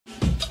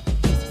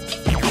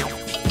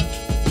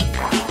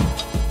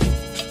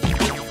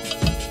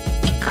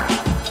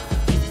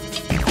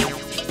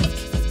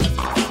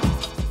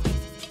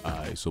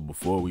so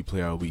before we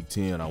play our week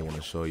 10, I want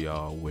to show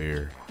y'all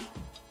where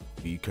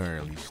we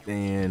currently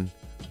stand,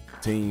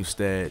 team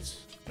stats,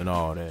 and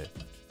all that.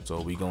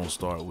 So we gonna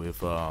start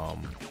with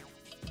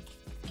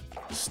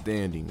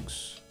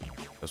standings.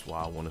 That's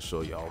why I want to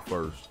show y'all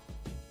first.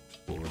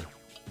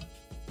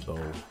 So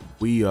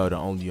we are the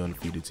only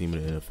undefeated team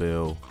in the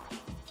NFL.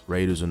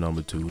 Raiders are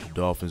number 2, the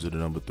Dolphins are the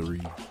number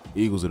 3,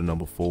 Eagles are the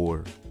number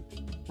 4,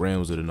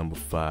 Rams are the number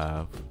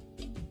 5,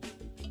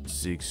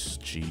 6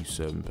 Chiefs,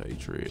 7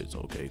 Patriots.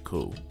 Okay,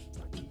 cool.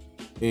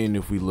 And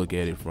if we look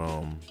at it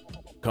from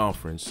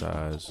conference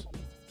size,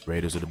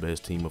 Raiders are the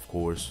best team, of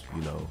course.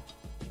 You know,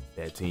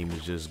 that team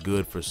is just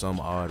good for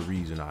some odd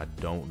reason. I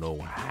don't know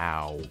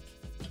how.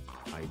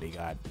 Like, they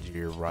got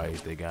Jerry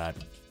Rice, they got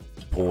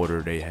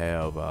Porter, they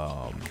have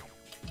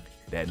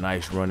that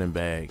nice running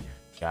back,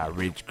 got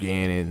Rich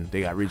Gannon,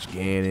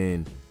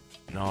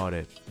 and all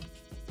that.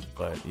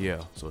 But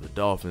yeah, so the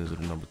Dolphins are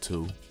the number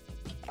 2.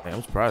 Man,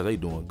 I'm surprised they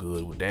doing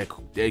good with that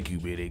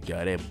QB they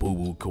got, that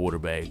boo-boo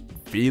quarterback.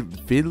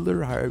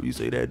 Fiddler, however you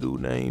say that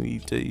dude name,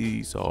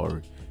 he's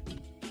sorry.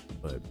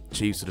 But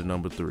Chiefs are the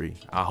number 3.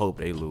 I hope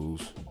they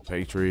lose.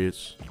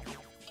 Patriots,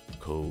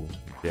 cool.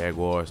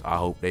 Jaguars, I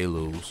hope they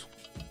lose.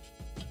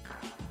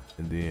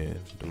 And then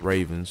the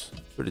Ravens,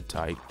 pretty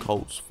tight.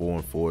 Colts,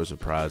 4-4,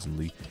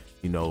 surprisingly.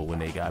 You know, when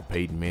they got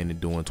Peyton Manning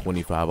doing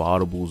 25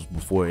 audibles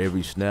before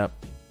every snap.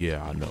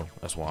 Yeah, I know.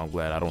 That's why I'm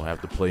glad I don't have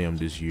to play him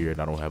this year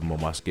and I don't have him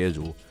on my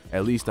schedule.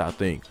 At least I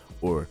think,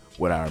 or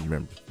what I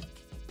remember.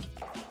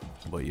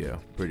 But yeah,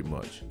 pretty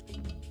much.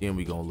 Then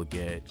we gonna look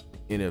at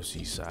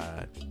NFC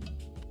side.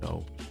 You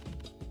know,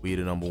 we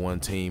the number 1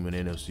 team in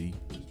NFC.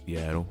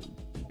 Seattle,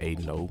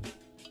 8-0.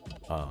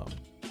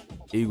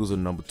 Eagles are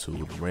the number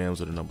 2. The Rams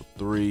are the number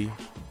 3.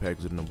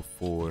 Packers are the number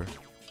 4.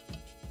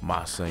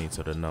 My Saints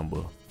are the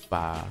number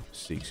 5,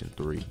 6, and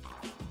 3.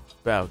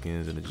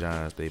 Falcons and the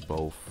Giants, they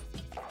both.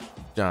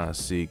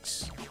 Giants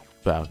 6,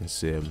 Falcons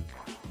 7.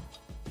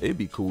 It'd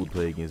be cool to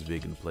play against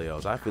Vick in the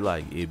playoffs. I feel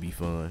like it'd be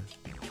fun.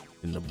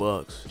 And the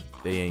Bucks,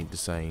 they ain't the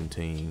same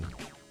team.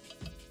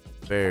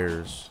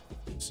 Bears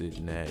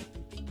sitting at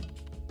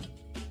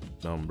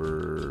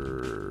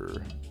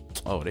number.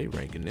 Oh, they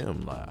ranking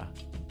them live.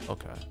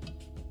 Okay.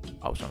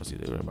 I was trying to see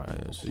they were by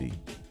NFC.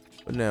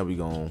 But now we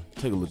gonna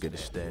take a look at the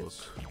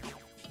stats.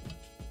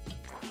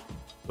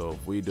 So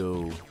if we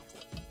do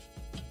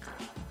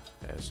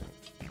passing,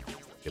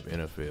 if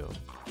NFL.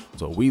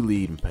 So we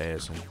lead in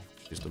passing.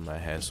 Just to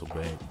Matt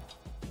Hasselbeck.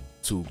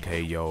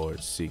 2K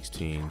yards,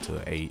 16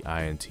 to 8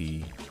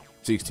 INT,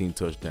 16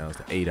 touchdowns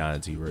to 8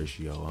 INT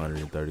ratio,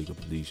 130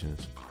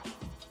 completions,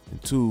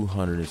 and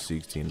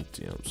 216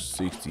 attempts,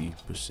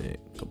 60%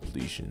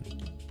 completion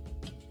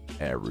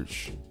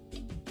average,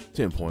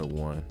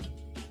 10.1,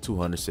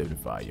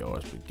 275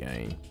 yards per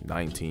game,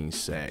 19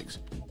 sacks.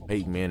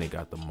 Peyton Manning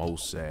got the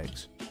most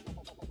sacks.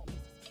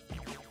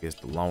 It's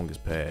the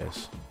longest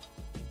pass,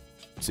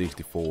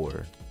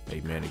 64.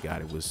 Peyton Manning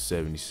got it with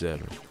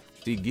 77.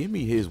 See, give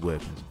me his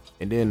weapons,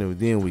 and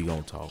then we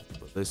gonna talk.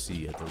 But let's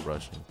see at the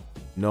rushing.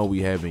 No,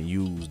 we haven't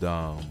used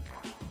Sean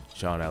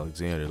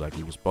Alexander like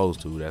we were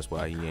supposed to. That's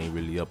why he ain't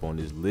really up on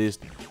this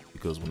list.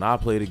 Because when I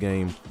play the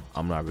game,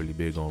 I'm not really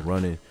big on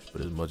running.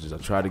 But as much as I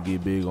try to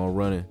get big on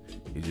running,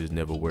 it just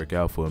never work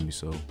out for me.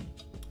 So,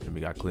 and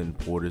we got Clinton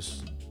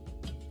Portis.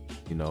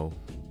 You know,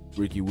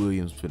 Ricky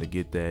Williams finna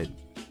get that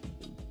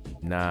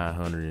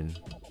 900,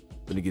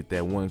 finna get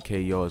that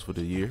 1K yards for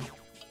the year.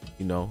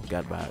 You know,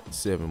 got about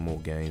 7 more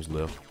games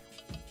left.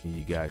 And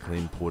you got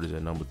Clinton Portis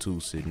at number 2,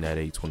 sitting at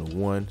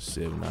 821,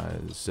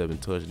 7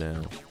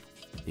 touchdowns.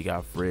 You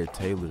got Fred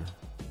Taylor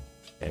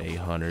at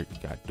 800.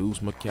 You got Deuce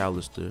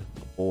McAllister,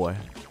 my boy.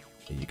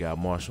 And you got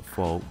Marshall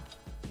Falk,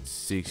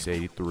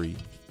 683.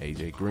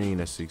 AJ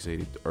Green at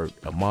 683, or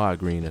Ahmad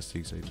Green at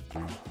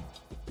 683.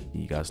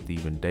 And you got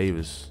Stephen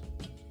Davis,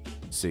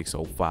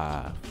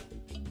 605.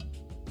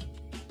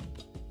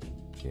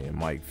 And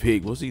Mike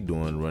Vick, what's he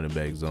doing running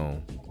back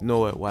zone? You know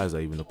what? Why is that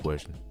even a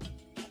question?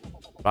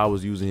 If I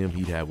was using him,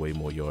 he'd have way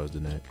more yards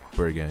than that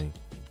per game.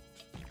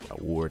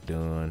 Got Ward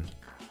Dunn,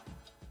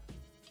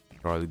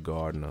 Charlie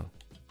Gardner,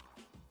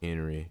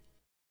 Henry,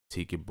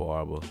 Tiki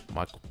Barber,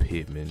 Michael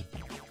Pittman.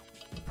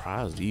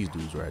 Surprised these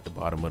dudes are at the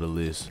bottom of the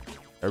list.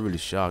 That really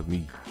shocked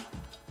me.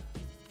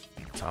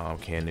 Tom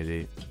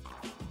Candidate,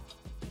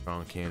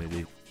 Ron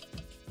Candidate,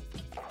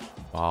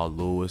 Paul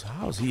Lewis.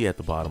 How is he at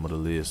the bottom of the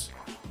list?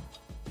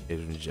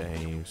 Edwin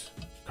James,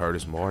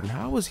 Curtis Martin.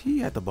 How is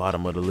he at the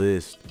bottom of the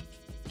list?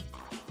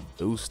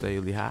 Deuce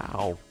Staley,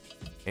 how?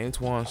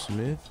 Antoine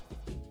Smith,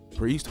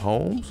 Priest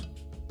Holmes,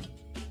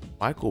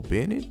 Michael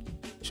Bennett,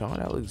 Sean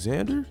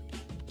Alexander.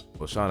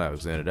 Well, Sean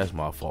Alexander, that's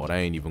my fault. I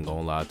ain't even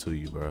gonna lie to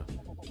you, bro.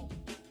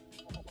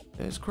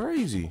 That's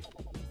crazy.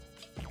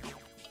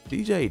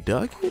 DJ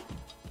Duckett?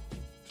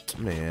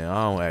 Man,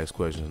 I don't ask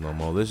questions no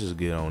more. Let's just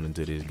get on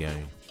into this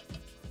game.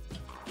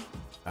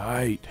 All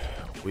right,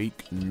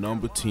 week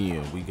number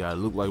 10.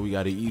 Look like we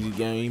got an easy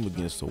game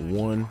against the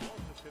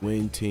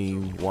 1-win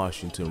team,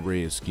 Washington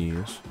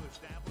Redskins.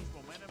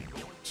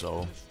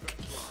 So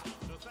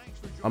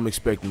I'm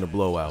expecting a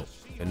blowout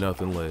and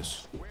nothing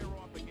less.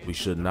 We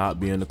should not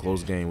be in a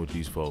close game with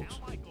these folks.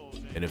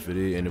 And if it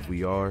is, and if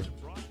we are,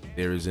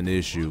 there is an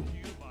issue.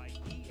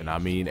 And I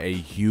mean a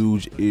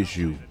huge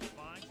issue.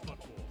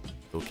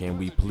 So can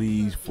we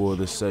please, for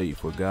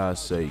God's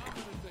sake,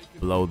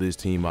 blow this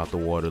team out the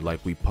water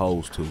like we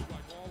supposed to?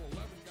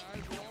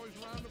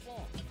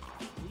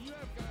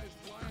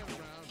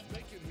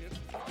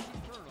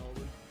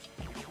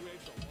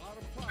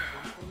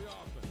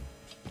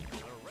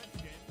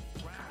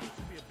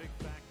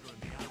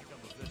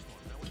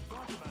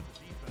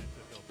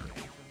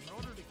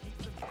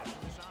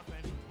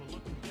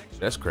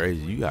 That's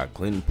crazy. You got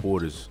Clinton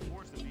Portis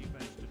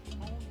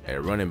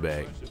at running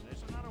back.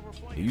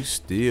 You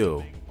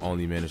still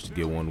only managed to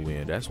get one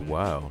win. That's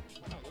wild.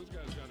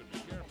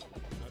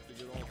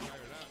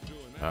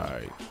 All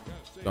right.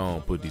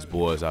 Gonna put these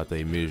boys out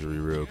their misery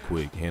real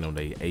quick. Handle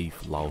their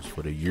 8th loss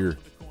for the year.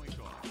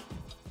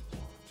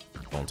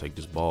 Gonna take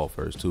this ball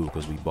first, too,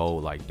 because we bowl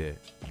like that.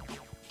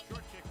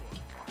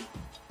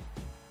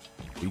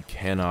 We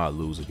cannot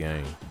lose a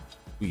game.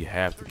 We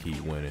have to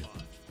keep winning.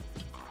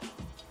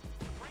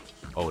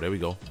 Oh, there we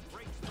go.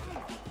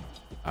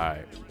 All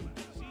right.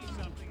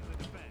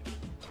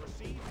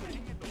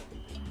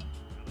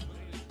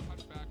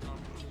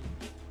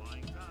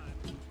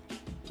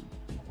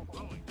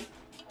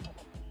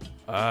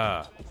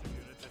 Ah.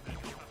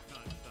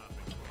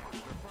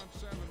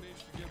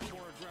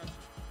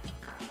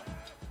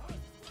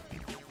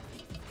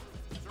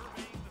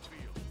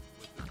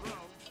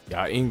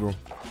 Got Ingram.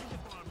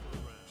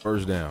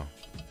 First down.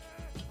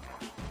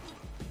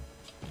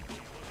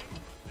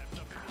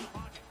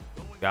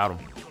 Got him.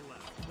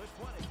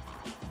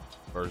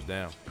 First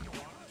down.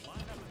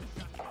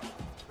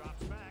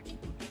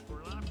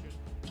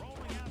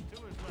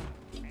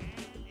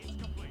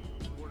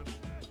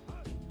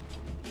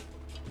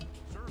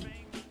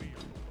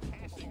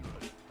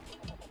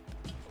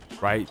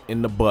 Right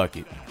in the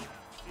bucket.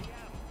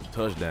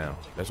 Touchdown.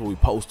 That's what we're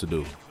supposed to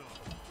do.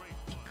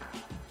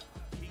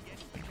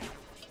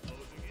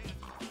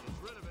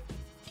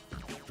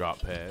 Drop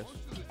pass.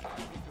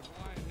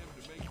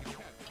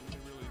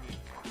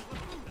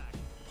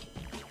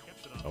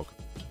 Okay.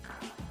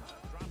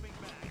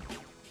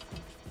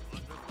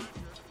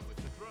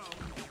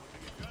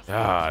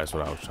 Ah, that's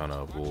what I was trying to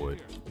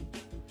avoid.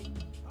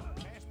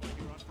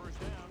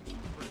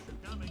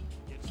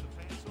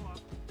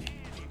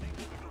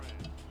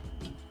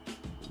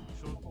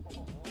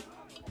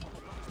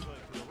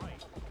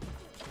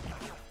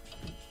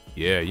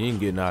 Yeah, you ain't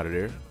getting out of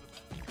there.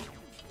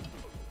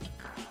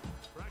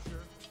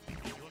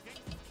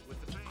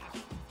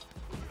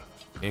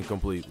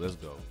 Incomplete. Let's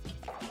go.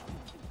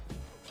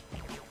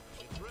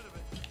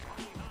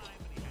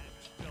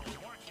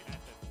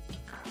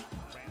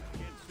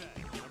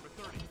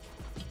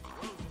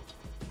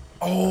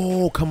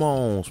 Oh, come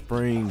on,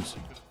 Springs.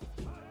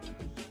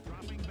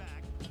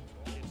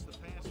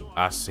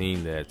 I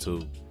seen that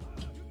too.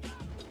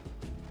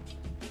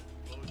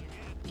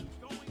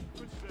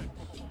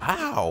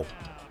 How?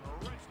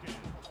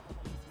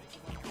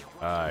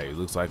 All right,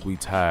 looks like we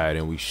tied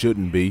and we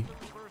shouldn't be.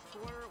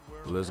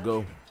 Let's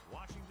go.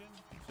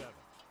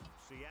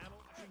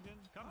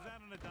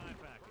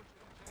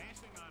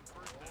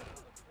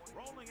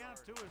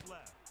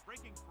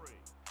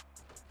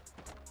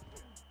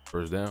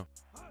 First down.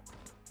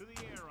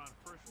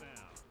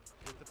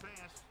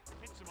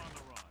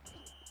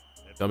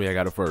 Tell me I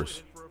got it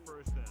first.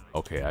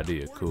 Okay, I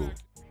did. Cool.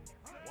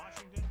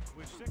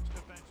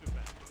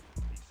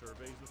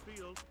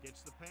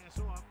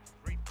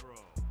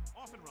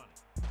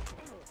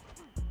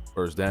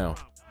 First down.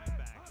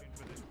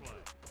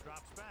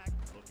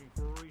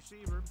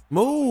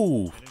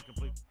 Move.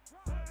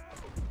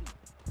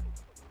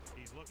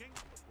 He's looking,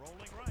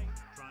 rolling right,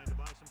 trying to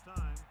buy some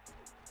time.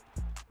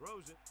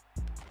 Throws it.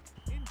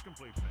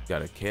 Incomplete.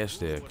 Gotta catch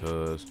that,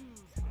 cuz. He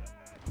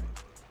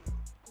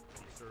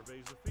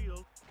surveys the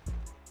field.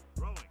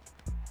 Throwing.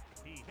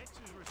 He hits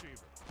his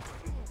receiver.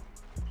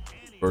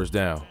 First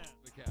down.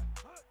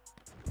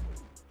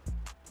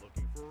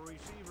 Looking for a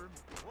receiver.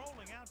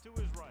 Rolling out to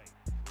his right.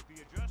 With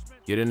the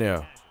adjustment. Get in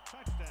there.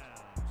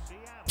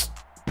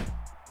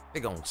 They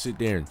gonna sit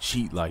there and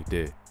cheat like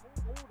that.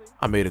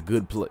 I made a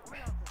good play.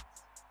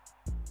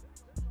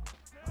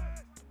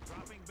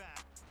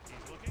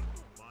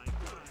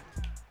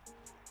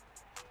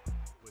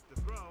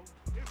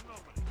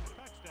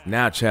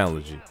 Now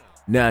challenging.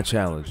 Now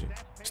challenging.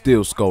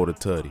 Still scored a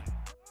tutty.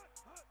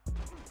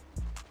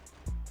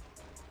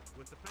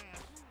 With the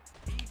pass,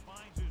 he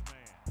finds his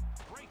man.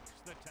 Breaks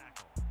the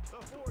tackle.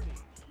 The 40.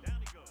 Down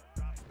he goes.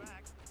 Drops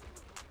back.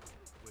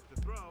 With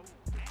the throw.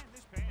 And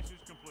this pass is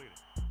completed.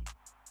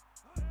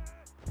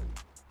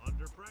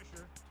 Under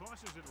pressure,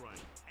 tosses it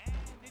right, and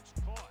it's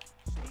caught.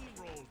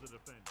 Steamrolls the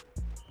defender.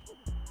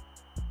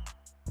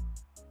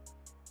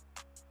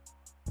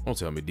 Don't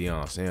tell me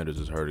Deion Sanders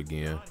is hurt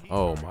again.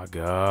 Oh my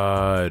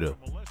God.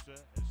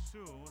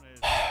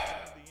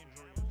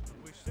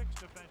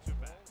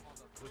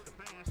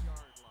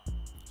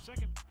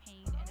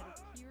 Pain, and it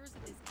appears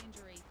that this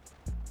injury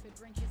could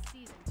bring his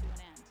season to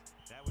an end.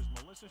 That was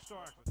Melissa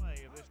Stark's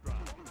play of this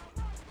drive.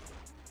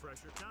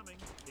 pressure coming.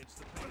 Gets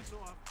the pass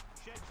off.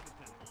 Sheds the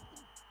penalty.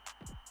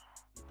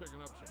 He's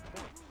picking up some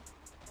points.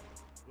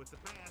 With the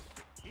pass,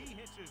 he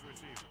hits his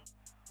receiver.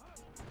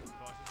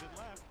 Tosses it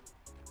left.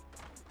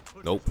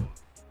 Pushes Nope.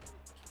 off.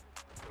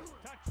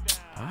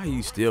 Touchdown. How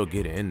you still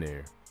get in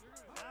there?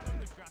 Out of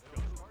the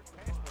shotgun.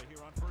 Pass play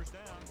here on first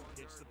down.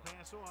 Gets the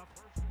pass off.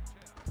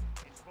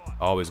 It's fought.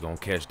 Always gonna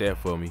catch that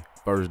for me.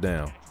 First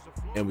down. Catches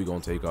a float. And we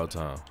gonna take our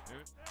time.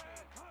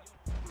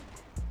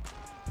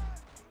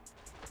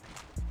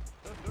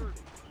 The 30.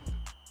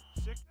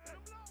 6.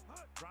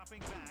 Dropping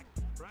back.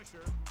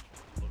 Pressure.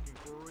 Looking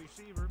for a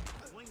receiver.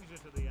 Flings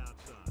it to the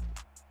outside.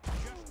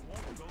 Just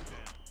won't go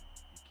down.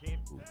 You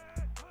can't.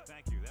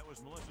 Thank you. That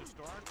was Melissa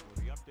Stark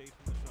with the update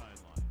from the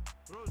sideline.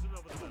 Throws it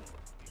over the middle.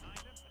 Behind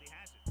him, but he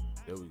has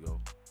it. There we go.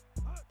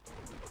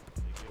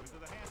 They give it to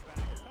the halfback.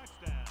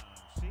 Touchdown.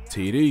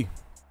 Seattle. TD.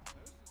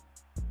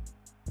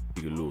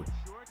 You can lose.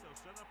 Short, they'll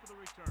set up for the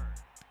return.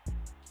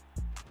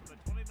 From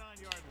the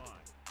 29-yard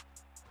line.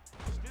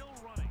 Still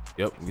running.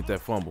 Yep, get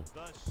that fumble. The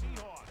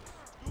Seahawks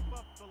scoop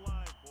up the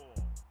live ball.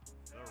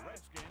 The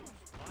Redskins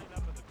line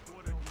up in the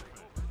quarter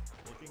defense.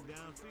 Looking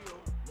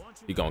downfield.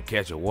 Launching He gonna the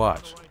catch a pass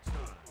watch. on the right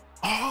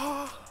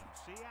side.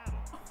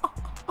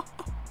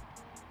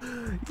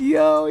 Seattle.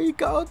 Yo, he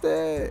caught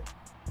that.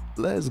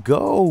 Let's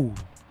go.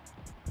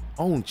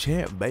 On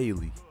Champ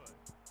Bailey.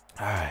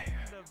 Alright.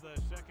 End of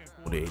the second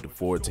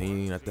quarter.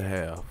 28-14 at the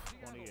half.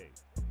 28.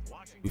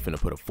 Washington We finna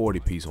put a 40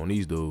 piece on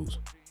these dudes.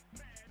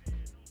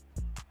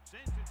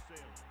 sends it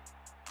sailing.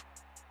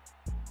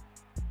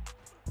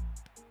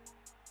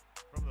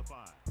 From the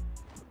 5.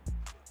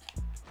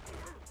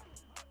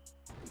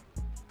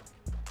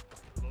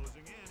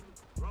 Closing in.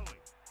 Throwing.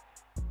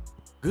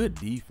 Good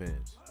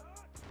defense.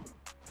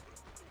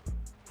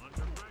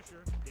 Under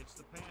pressure. Gets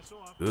the pass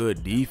off.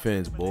 Good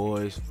defense,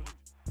 boys.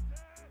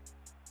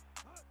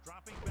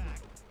 Dropping back.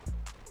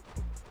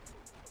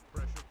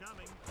 Pressure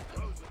coming.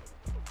 Throws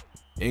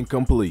it.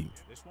 Incomplete.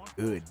 This one.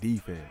 Good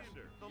defense.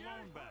 The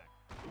lone back.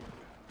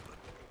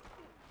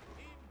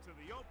 Into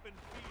the open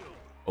field.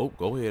 Oh,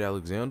 go ahead,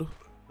 Alexander.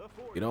 The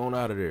 40. Get on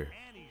out of there.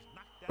 And he's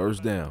knocked out First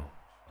of bounds. down.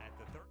 At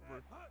the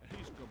third.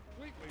 He's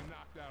completely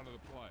knocked out of the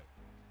play.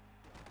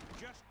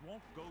 Just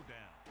won't go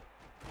down.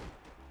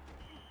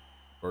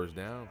 First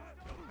down.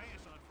 No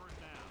pass on first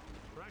down.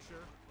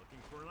 Pressure.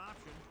 Looking for an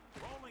option.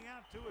 Rolling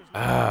out to his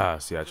Ah,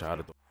 see, I tried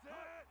to.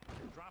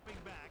 dropping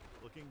back.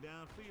 Looking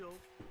downfield.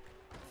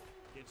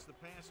 Gets the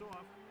pass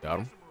off. Got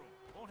him. Some room.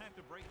 Won't have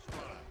to break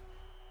stride.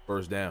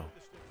 First down.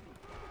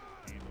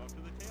 Hand off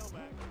to the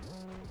tailback.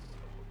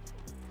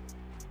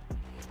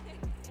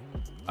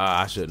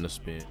 Ah, I shouldn't have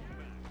spent.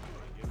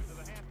 Give it to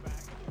the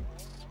halfback.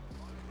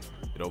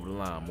 Get over the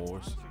line,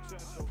 Morris.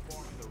 Success so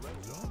far in the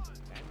red zone.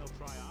 And they'll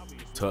try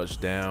obviously.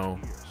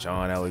 Touchdown.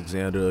 Sean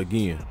Alexander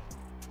again.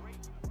 Great.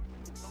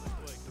 Coming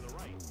play to the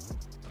right.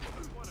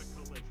 What a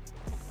collision.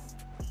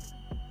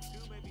 2,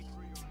 maybe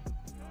 3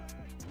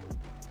 yards.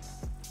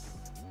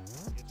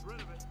 Gets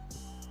rid of it.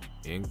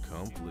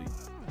 Incomplete.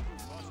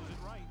 Tosses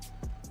it right.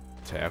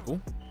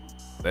 Tackle.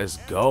 Let's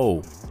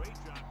go. Great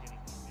job getting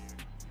in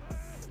there.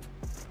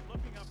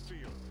 Looking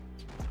upfield.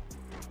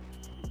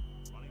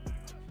 Running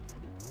back.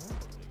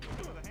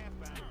 To the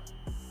halfback.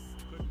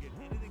 Couldn't get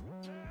anything.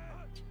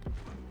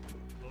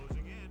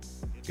 Closing in.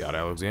 It's Got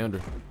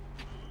Alexander.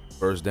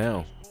 First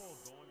down. ball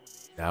going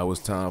with the Now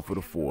it's time for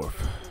the fourth.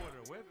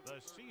 quarter with the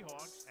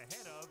Seahawks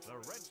ahead of the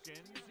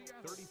Redskins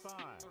 35.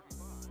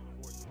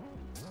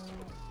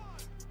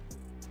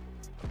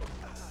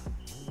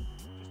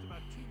 Just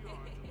about 2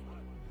 yards.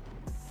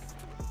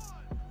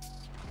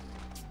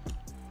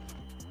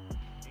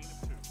 Gain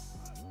of 2.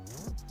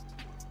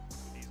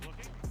 He's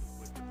looking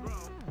with the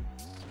throw.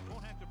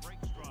 Won't have to break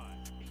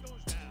stride. He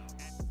goes down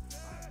and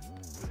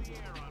to the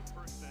air on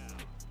first down.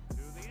 To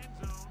the end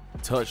zone.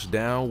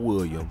 Touchdown,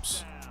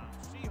 Williams. Down.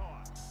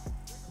 Seahawks.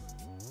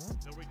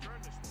 They'll return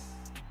this one.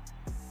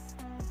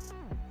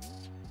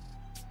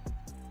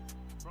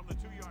 From the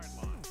 2-yard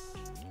line.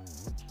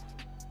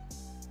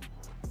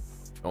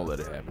 Don't let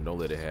it happen. Don't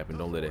let it happen.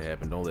 Don't let it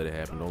happen. Don't let it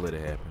happen. Don't let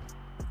it happen.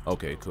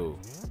 Okay, cool.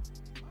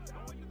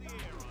 Going to the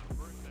air on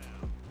first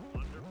down.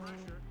 Under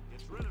pressure.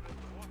 Gets rid of it.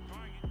 Off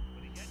target,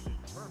 but he gets it.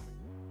 Perfect.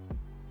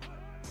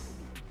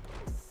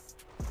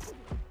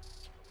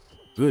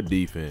 Good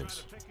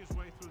defense. Trying to pick his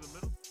way through the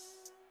middle.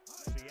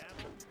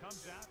 Seattle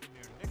comes out in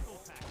their nickel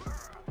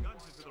package.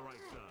 Guns it to the right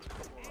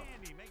side.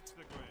 And he makes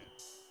the grab.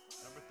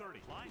 Number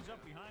 30 lines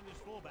up behind his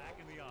fullback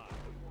in the eye.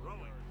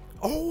 Throwing.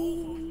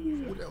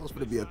 Oh, that was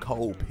going to be a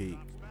cold pick.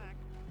 Drops back.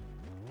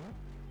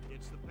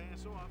 Gets the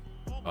pass off.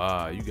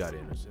 Ah, you got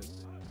intercepted.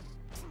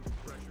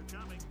 Pressure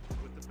coming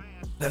with the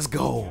pass. Let's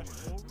go.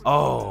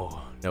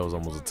 Oh, that was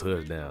almost a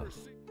touchdown.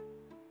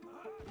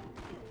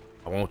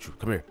 I want you.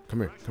 Come here. Come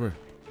here. Come here.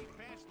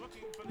 Pass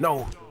looking for the No.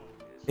 end zone.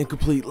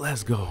 Incomplete.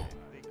 Let's go. All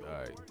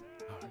right.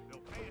 They'll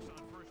pass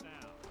on first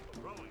down.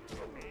 Throwing.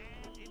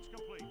 And it's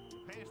complete.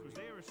 The pass was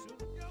there as soon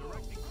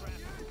directing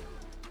traffic.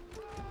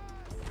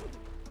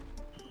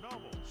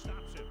 Noble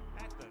stops him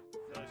at the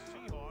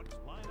Seahawks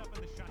line up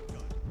in the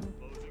shotgun.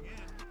 Closing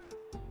in.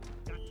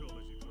 Got to him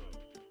as he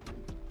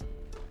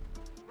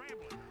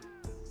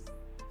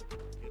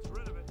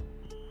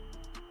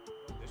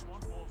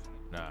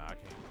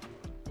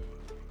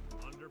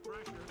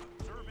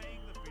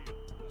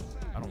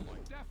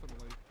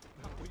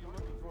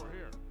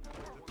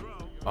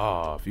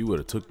Oh, if you would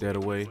have took that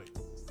away.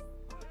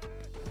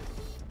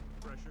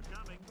 Pressure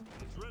coming.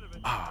 Gets rid of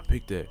it. Ah,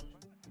 pick that.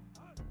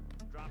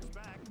 Drops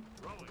back.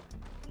 Throwing.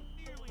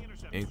 Nearly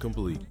intercepted.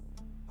 Incomplete.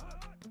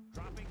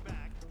 Dropping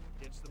back.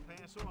 Gets the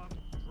pass off.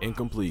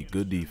 Incomplete.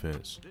 Good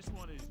defense. This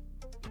one is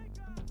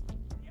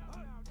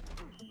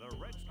the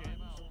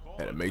Redskins.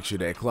 Had to make sure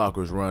that clock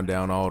was run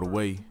down all the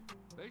way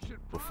They should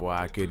before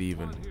I could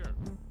even. here.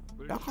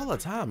 But Y'all it call a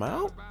should be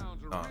timeout?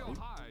 bounds or Nah, real we-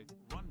 high.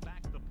 Run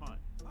back the punt.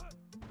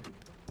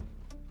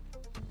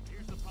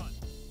 Here's the punt.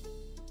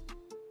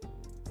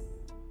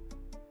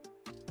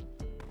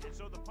 And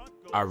so the punt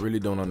goes. I really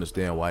don't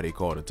understand why they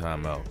called a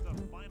timeout.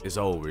 It's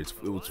over. It's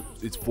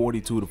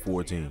 42 to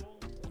 14,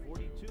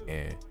 42.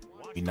 and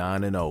we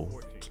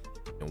 9-0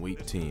 in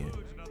week 10,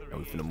 and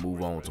we finna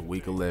move on to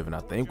week 11. I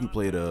think we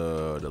play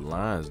the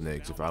Lions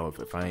next, if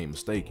I ain't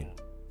mistaken.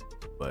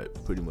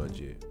 But pretty much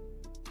it.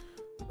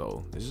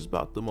 So this is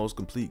about the most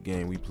complete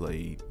game we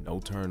played. No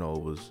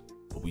turnovers,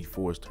 but we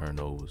forced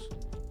turnovers.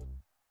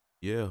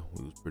 Yeah,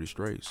 we was pretty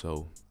straight.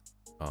 So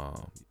yeah.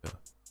 If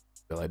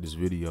you like this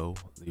video,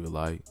 leave a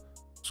like,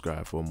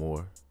 subscribe for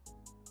more.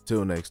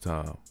 Till next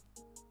time.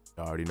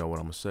 Y'all already know what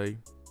I'm gonna say.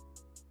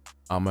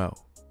 I'm out.